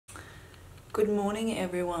Good morning,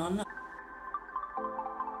 everyone.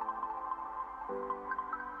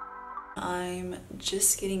 I'm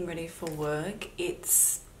just getting ready for work.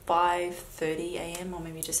 It's 5:30 a.m. or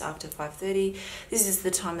maybe just after 5:30. This is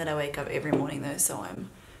the time that I wake up every morning though, so I'm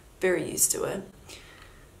very used to it.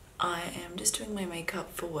 I am just doing my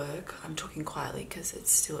makeup for work. I'm talking quietly because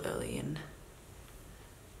it's still early and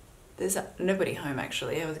there's nobody home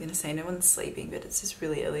actually. I was going to say no one's sleeping, but it's just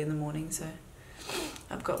really early in the morning, so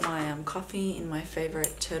I've got my coffee in my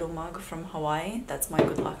favorite turtle mug from Hawaii. That's my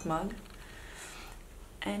good luck mug.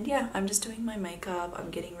 And yeah, I'm just doing my makeup. I'm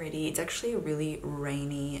getting ready. It's actually a really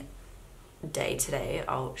rainy day today.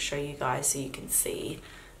 I'll show you guys so you can see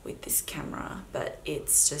with this camera, but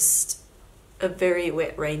it's just a very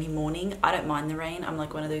wet, rainy morning. I don't mind the rain. I'm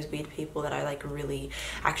like one of those weird people that I like really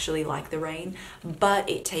actually like the rain, but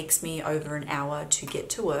it takes me over an hour to get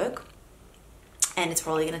to work. And it's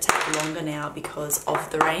probably going to take longer now because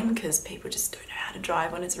of the rain, because people just don't know how to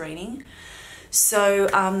drive when it's raining. So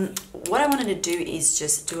what I wanted to do is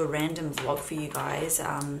just do a random vlog for you guys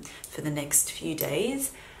for the next few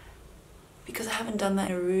days, because I haven't done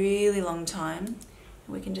that in a really long time.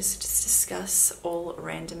 We can just discuss all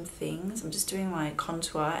random things. I'm just doing my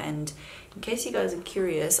contour, and in case you guys are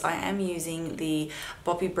curious, I am using the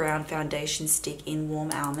Bobbi Brown foundation stick in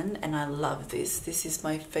Warm Almond, and I love this. This is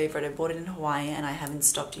my favorite. I bought it in Hawaii and I haven't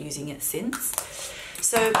stopped using it since.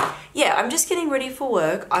 So yeah, I'm just getting ready for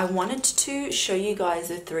work. I wanted to show you guys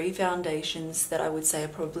the 3 foundations that I would say are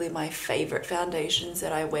probably my favorite foundations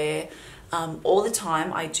that I wear all the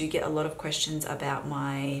time. I do get a lot of questions about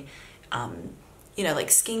my you know, like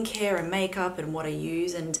skincare and makeup and what I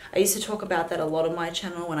use, and I used to talk about that a lot on my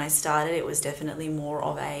channel. When I started, it was definitely more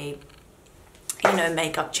of a, you know,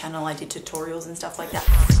 makeup channel. I did tutorials and stuff like that.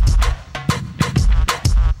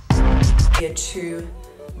 Here to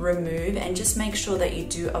remove, and just make sure that you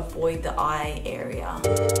do avoid the eye area.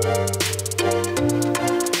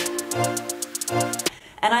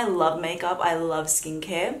 And I love makeup, I love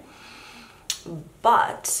skincare,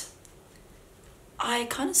 but I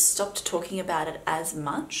kind of stopped talking about it as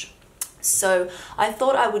much. So I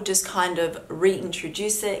thought I would just kind of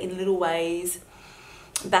reintroduce it in little ways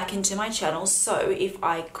back into my channel. So if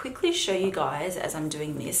I quickly show you guys as I'm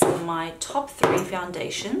doing this, my top 3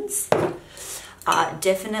 foundations are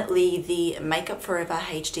definitely the Makeup Forever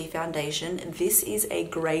HD foundation. This is a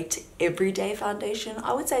great everyday foundation.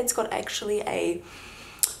 I would say it's got actually a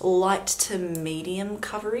light to medium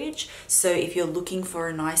coverage, so if you're looking for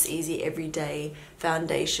a nice easy everyday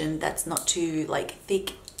foundation that's not too like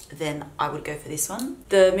thick, then I would go for this one.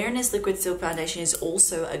 The Miraness Liquid Silk foundation is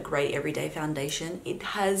also a great everyday foundation. It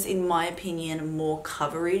has, in my opinion, more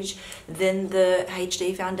coverage than the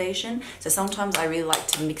HD foundation, so sometimes I really like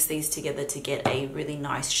to mix these together to get a really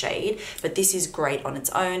nice shade, but this is great on its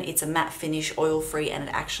own. It's a matte finish, oil free, and it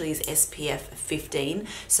actually is SPF 15,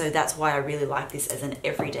 so that's why I really like this as an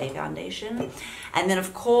everyday foundation. And then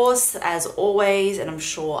of course, as always, and I'm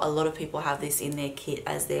sure a lot of people have this in their kit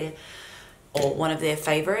as their or one of their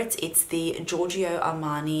favorites, it's the Giorgio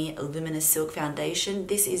Armani Luminous Silk Foundation.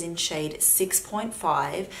 This is in shade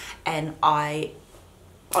 6.5, and I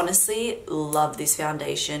honestly love this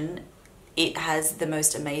foundation. It has the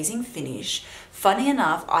most amazing finish. Funny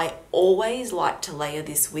enough, I always like to layer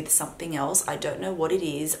this with something else. I don't know what it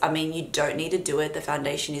is. I mean, you don't need to do it. The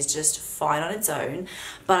foundation is just fine on its own,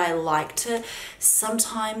 but I like to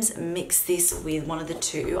sometimes mix this with one of the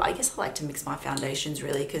 2. I guess I like to mix my foundations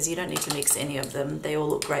really, because you don't need to mix any of them. They all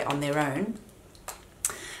look great on their own.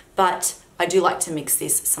 But I do like to mix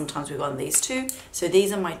this sometimes with one of these 2. So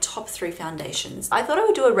these are my top 3 foundations. I thought I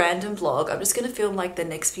would do a random vlog. I'm just going to film like the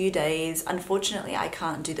next few days. Unfortunately, I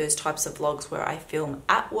can't do those types of vlogs where I film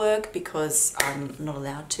at work because I'm not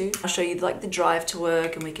allowed to. I'll show you like the drive to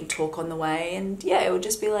work, and we can talk on the way, and yeah, it will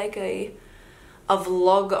just be like a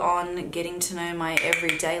vlog on getting to know my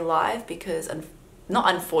everyday life, because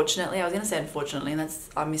not unfortunately, I was going to say unfortunately, and that's,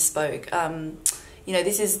 I misspoke. You know,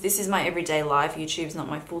 this is my everyday life. YouTube's not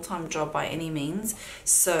my full-time job by any means.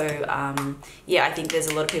 So yeah, I think there's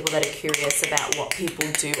a lot of people that are curious about what people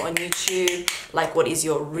do on YouTube, like what is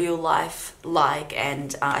your real life like,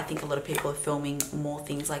 and I think a lot of people are filming more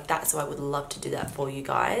things like that, so I would love to do that for you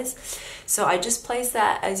guys. So I just place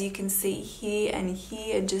that, as you can see, here and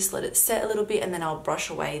here, and just let it set a little bit, and then I'll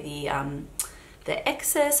brush away the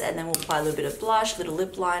excess, and then we'll apply a little bit of blush, little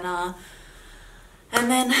lip liner, and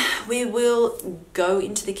then we will go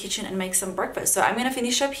into the kitchen and make some breakfast. So I'm going to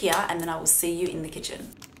finish up here, and then I will see you in the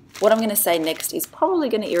kitchen. What I'm going to say next is probably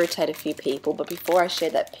going to irritate a few people, but before I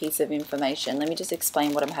share that piece of information, let me just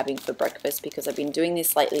explain what I'm having for breakfast, because I've been doing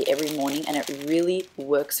this lately every morning and it really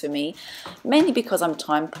works for me, mainly because I'm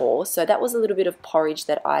time poor. So that was a little bit of porridge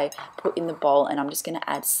that I put in the bowl, and I'm just going to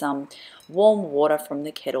add some warm water from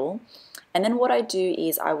the kettle. And then what I do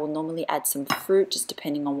is I will normally add some fruit, just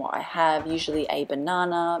depending on what I have, usually a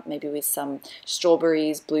banana, maybe with some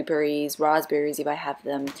strawberries, blueberries, raspberries if I have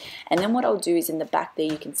them. And then what I'll do is in the back there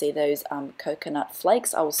you can see those coconut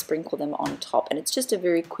flakes. I will sprinkle them on top, and it's just a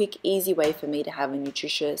very quick, easy way for me to have a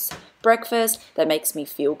nutritious breakfast that makes me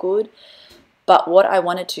feel good. But what I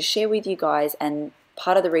wanted to share with you guys, and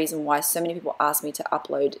part of the reason why so many people ask me to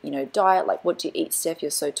upload, diet, like what do you eat, Steph?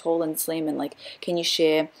 You're so tall and slim, and like, can you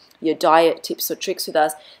share your diet tips or tricks with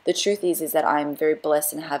us? The truth is that I'm very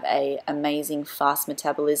blessed and have a amazing fast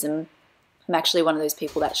metabolism. I'm actually one of those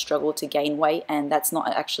people that struggle to gain weight, and that's not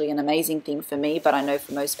actually an amazing thing for me, but I know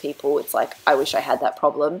for most people it's like, I wish I had that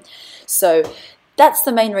problem. So that's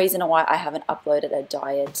the main reason why I haven't uploaded a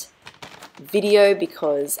diet video,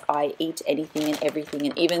 because I eat anything and everything,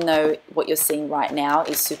 and even though what you're seeing right now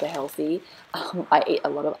is super healthy, I eat a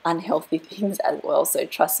lot of unhealthy things as well, so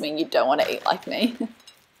trust me, you don't want to eat like me.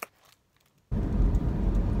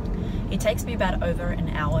 It takes me about over an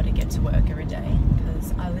hour to get to work every day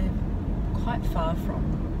because I live quite far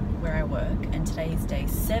from where I work, and today is day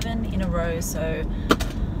 7 in a row, so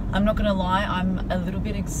I'm not gonna lie, I'm a little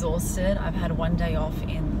bit exhausted. I've had one day off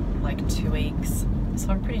in like 2 weeks, so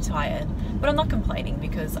I'm pretty tired, but I'm not complaining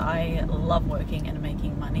because I love working and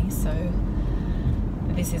making money. So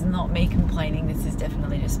this is not me complaining, this is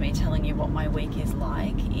definitely just me telling you what my week is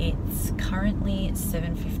like. It's currently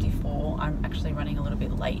 7:54. I'm actually running a little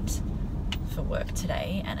bit late for work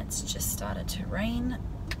today, and it's just started to rain.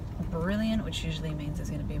 Brilliant, which usually means there's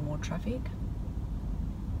going to be more traffic.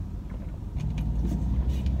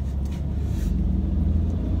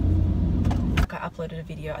 I uploaded a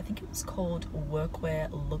video, I think it was called Workwear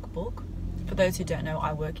Lookbook. For those who don't know,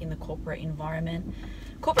 I work in the corporate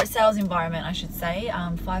sales environment, I should say,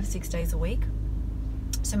 5-6 days a week.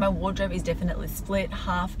 So my wardrobe is definitely split.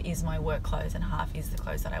 Half is my work clothes and half is the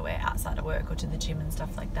clothes that I wear outside of work or to the gym and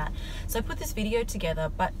stuff like that. So I put this video together,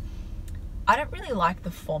 but I don't really like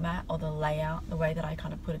the format or the layout, the way that I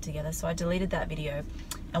kind of put it together. So I deleted that video.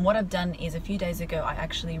 And what I've done is a few days ago, I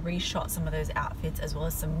actually reshot some of those outfits as well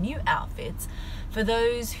as some new outfits for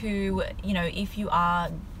those who, if you are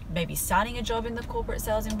maybe starting a job in the corporate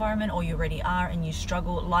sales environment, or you already are and you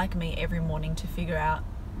struggle like me every morning to figure out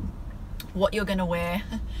what you're going to wear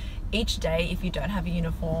each day. If you don't have a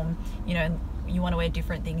uniform, you want to wear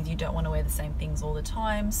different things, you don't want to wear the same things all the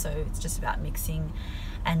time. So it's just about mixing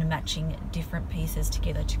and matching different pieces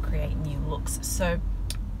together to create new looks. So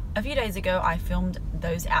a few days ago I filmed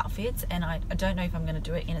those outfits, and I don't know if I'm going to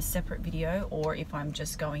do it in a separate video or if I'm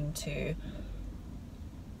just going to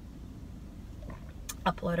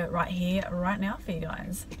upload it right here, right now for you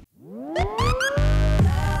guys.